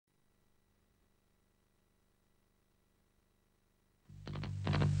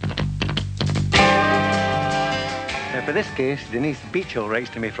For this case, Denise Beechall writes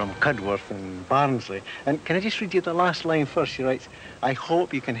to me from Cudworth in Barnsley. And can I just read you the last line first? She writes, "I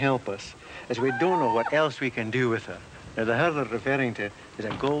hope you can help us, as we don't know what else we can do with her." Now, the her they're referring to is a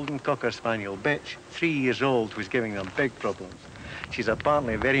golden cocker spaniel bitch, 3 years old, who's giving them big problems. She's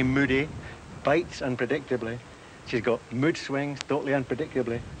apparently very moody, bites unpredictably. She's got mood swings, totally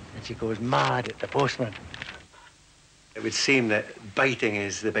unpredictably, and she goes mad at the postman. It would seem that biting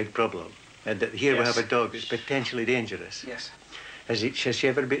is the big problem, and that here we have a dog that's potentially dangerous. Yes. Has she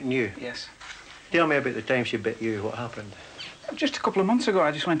ever bitten you? Yes. Tell me about the time she bit you. What happened? Just a couple of months ago,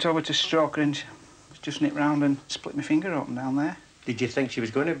 I just went over to stroke her and she just nipped round and split my finger open down there. Did you think she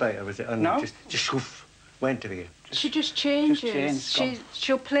was going to bite, or was it no? Just woof, went to you? She just changes.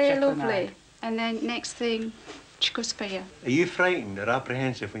 She'll play lovely, and then next thing, she goes for you. Are you frightened or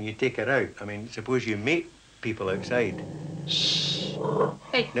apprehensive when you take her out? I mean, suppose you meet people outside. Shh.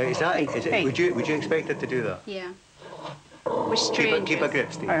 Hey. Now, Hey. Would you expect her to do that? Yeah. We're strangers. Keep a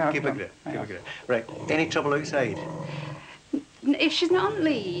grip, Steve. Keep a grip. Right. Any trouble outside? If she's not on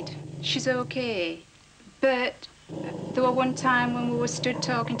lead, she's okay. But there were one time when we were stood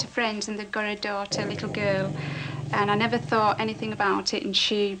talking to friends and they'd got a daughter, a little girl, and I never thought anything about it, and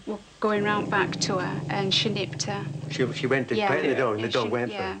she was going round back to her and she nipped her. She went to pet the dog and the dog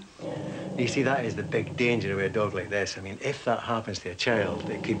went for her. Yeah. You see, that is the big danger with a dog like this. I mean, if that happens to a child,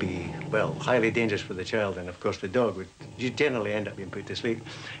 it could be, well, highly dangerous for the child, and of course the dog would generally end up being put to sleep.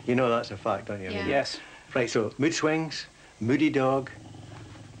 You know that's a fact, don't you? Yeah. Yes. Right, so mood swings, moody dog,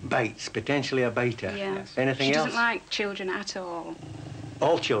 bites, potentially a biter. Yeah. Yes. Anything else? She doesn't like children at all.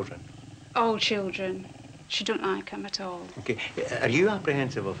 All children? All children. She don't like them at all. Okay. Are you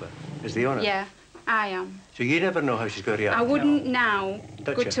apprehensive of her, is the owner? Yeah, I am. So you never know how she's going to react? I wouldn't now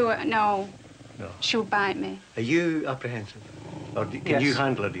go to her. No. No. She'll bite me. Are you apprehensive? Or can you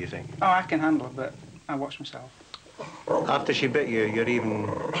handle her, do you think? Oh, I can handle her, but I watch myself. After she bit you, you're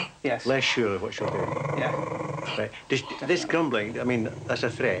even less sure of what she'll do? Yeah. Right. This grumbling, I mean, that's a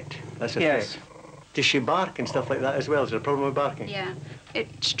threat. That's a threat. Does she bark and stuff like that as well? Is there a problem with barking? Yeah.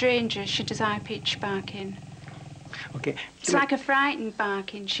 It's stranger. She does high-pitched barking. Okay. It's like a frightened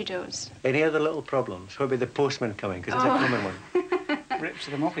barking she does. Any other little problems? What about the postman coming? Because it's a common one. Rips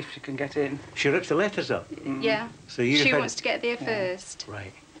them up if she can get in. She rips the letters up? Yeah. So she wants to get there first.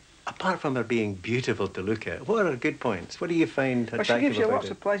 Right. Apart from her being beautiful to look at, what are her good points? What do you find attractive about her? Well, she gives you lots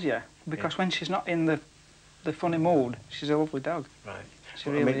of pleasure, because when she's not in the funny mood, she's a lovely dog. Right. She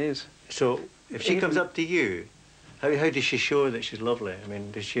really is. So, if she comes up to you, how does she show that she's lovely? I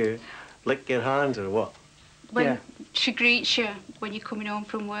mean, does she lick your hands or what? When she greets you when you're coming home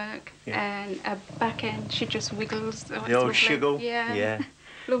from work, and her back end, she just wiggles. Oh, the old shuggle? Yeah.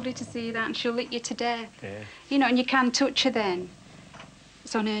 Lovely to see that, and she'll lick you to death. Yeah. You know, and you can touch her then.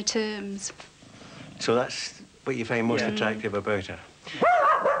 It's on her terms. So that's what you find most attractive about her?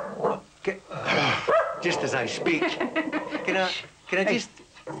 Just as I speak, can I just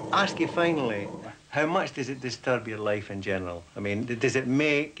ask you finally, how much does it disturb your life in general? I mean, does it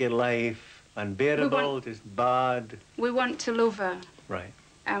make your life unbearable, just bad? We want to love her. Right.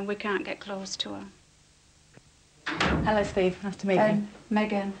 And we can't get close to her. Hello, Steve. Nice to meet you.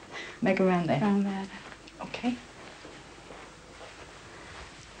 Megan. Megan round there. Round there. Okay.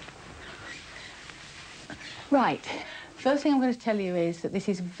 Right. First thing I'm going to tell you is that this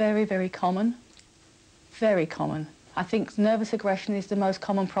is very, very common. Very common. I think nervous aggression is the most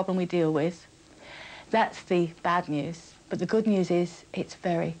common problem we deal with. That's the bad news. But the good news is it's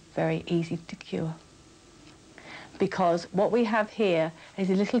very, very easy to cure. Because what we have here is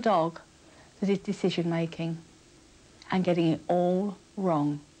a little dog that is decision-making and getting it all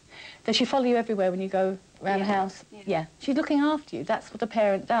wrong. Does she follow you everywhere when you go around the house? Yeah. She's looking after you. That's what a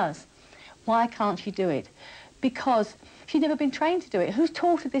parent does. Why can't she do it? Because she's never been trained to do it. Who's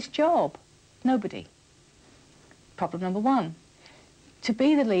taught her this job? Nobody. Problem number one. To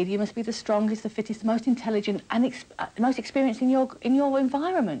be the leader, you must be the strongest, the fittest, the most intelligent, and most experienced in your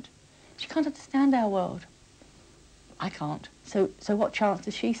environment. She can't understand our world. I can't. So what chance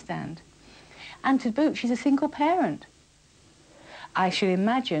does she stand? And to boot, she's a single parent. I should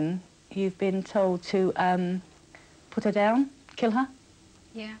imagine you've been told to put her down, kill her?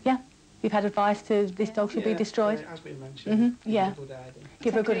 Yeah. Yeah. You've had advice to this dog should be destroyed? It has been mentioned. Yeah.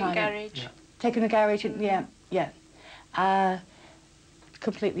 Give her a good hiding. Garage. Take her in the garage and, yeah.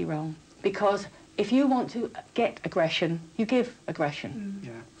 Completely wrong. Because if you want to get aggression, you give aggression.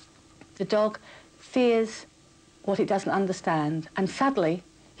 Yeah. The dog fears what it doesn't understand. And sadly,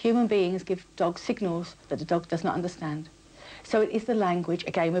 human beings give dogs signals that the dog does not understand. So it is the language.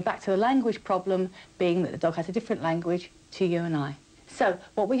 Again, we're back to the language problem being that the dog has a different language to you and I. So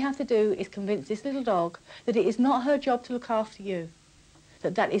what we have to do is convince this little dog that it is not her job to look after you,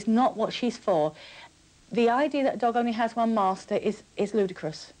 that is not what she's for. The idea that a dog only has one master is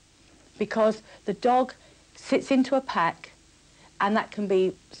ludicrous, because the dog sits into a pack, and that can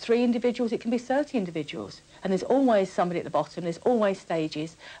be 3 individuals, it can be 30 individuals, and there's always somebody at the bottom, there's always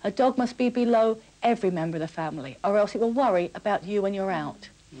stages. A dog must be below every member of the family, or else it will worry about you when you're out.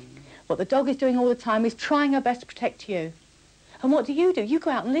 What the dog is doing all the time is trying her best to protect you. And what do? You go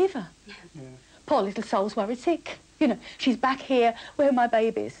out and leave her. Yeah. Poor little soul's worried sick. You know, she's back here, where are my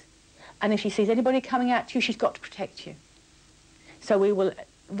babies? And if she sees anybody coming at you, she's got to protect you. So we will,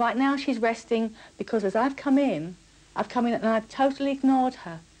 right now she's resting, because as I've come in and I've totally ignored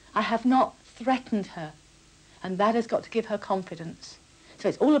her. I have not threatened her. And that has got to give her confidence. So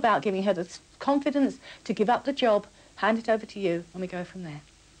it's all about giving her the confidence to give up the job, hand it over to you, and we go from there.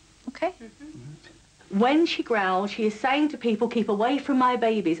 Okay? When she growls, she is saying to people, keep away from my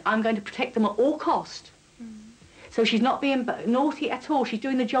babies. I'm going to protect them at all cost. So she's not being naughty at all. She's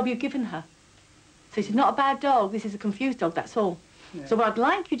doing the job you've given her. So she's not a bad dog. This is a confused dog, that's all. Yeah. So what I'd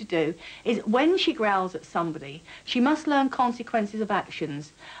like you to do is, when she growls at somebody, she must learn consequences of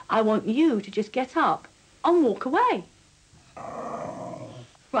actions. I want you to just get up and walk away.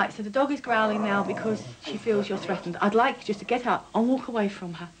 Right, so the dog is growling now because she feels you're threatened. I'd like you just to get up and walk away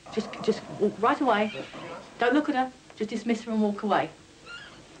from her. Just walk right away. Don't look at her. Just dismiss her and walk away.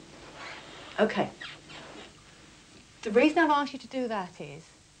 Okay. The reason I've asked you to do that is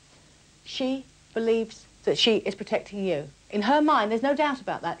she believes that she is protecting you. In her mind, there's no doubt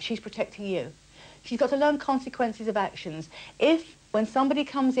about that. She's protecting you. She's got to learn consequences of actions. If, when somebody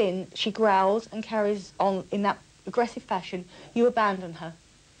comes in, she growls and carries on in that aggressive fashion, you abandon her.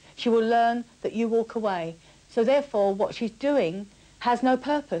 She will learn that you walk away. So therefore, what she's doing has no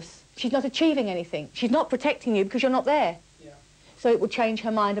purpose. She's not achieving anything. She's not protecting you because you're not there. Yeah. So it will change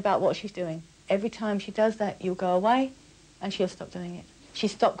her mind about what she's doing. Every time she does that, you'll go away and she'll stop doing it.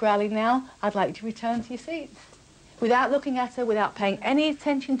 She's stopped growling now. I'd like you to return to your seats. Without looking at her, without paying any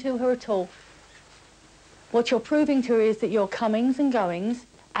attention to her at all. What you're proving to her is that your comings and goings,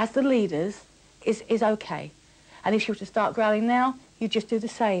 as the leaders, is okay. And if she were to start growling now, you just do the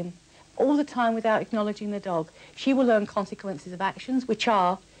same. All the time without acknowledging the dog. She will learn consequences of actions, which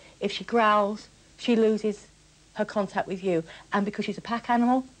are, if she growls, she loses her contact with you. And because she's a pack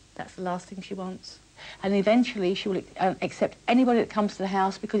animal, that's the last thing she wants. And eventually she will accept anybody that comes to the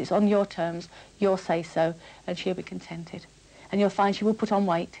house because it's on your terms, your say-so, and she'll be contented. And you'll find she will put on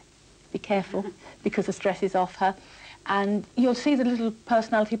weight. Be careful, because the stress is off her. And you'll see the little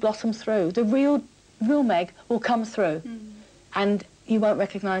personality blossom through. The real Meg will come through. And you won't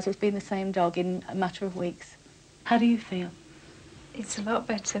recognise her as being the same dog in a matter of weeks. How do you feel? It's a lot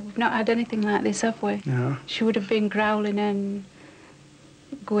better. We've not had anything like this, have we? No. She would have been growling and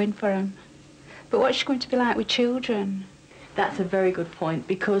going for him. But what's she going to be like with children? That's a very good point,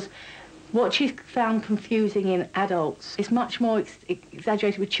 because what she's found confusing in adults is much more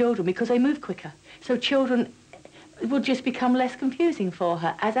exaggerated with children because they move quicker. So children will just become less confusing for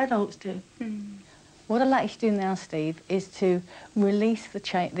her, as adults do. What I'd like you to do now, Steve, is to release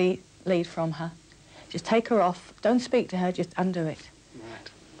the lead from her. Just take her off. Don't speak to her, just undo it. Right.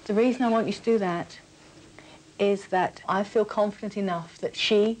 The reason I want you to do that is that I feel confident enough that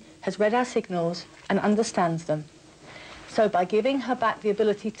she has read our signals and understands them. So by giving her back the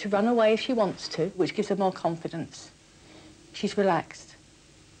ability to run away if she wants to, which gives her more confidence, she's relaxed.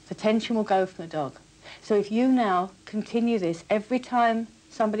 The tension will go from the dog. So if you now continue this, every time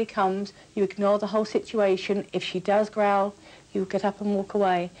somebody comes, you ignore the whole situation. If she does growl, you get up and walk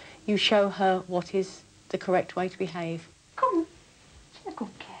away. You show her what is the correct way to behave. Come on. She's a good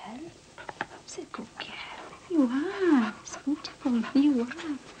girl. She's a good girl. You are. It's beautiful. You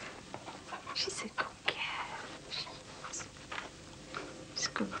are. She's a good girl. She's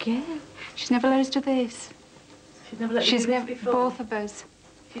a good girl. She's never let us do this. She's never let you do this before? Both of us.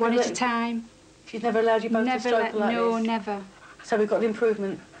 One at a time. She's never allowed you both to stroke like this? No, never. So we've got an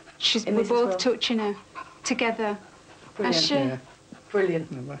improvement. We're both touching her together. Brilliant. Yeah.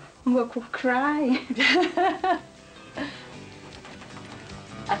 Brilliant. Oh, I could cry.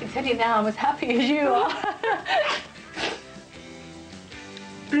 I can tell you now I'm as happy as you are.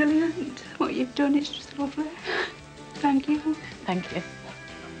 Brilliant. What you've done is just lovely. Thank you. Thank you.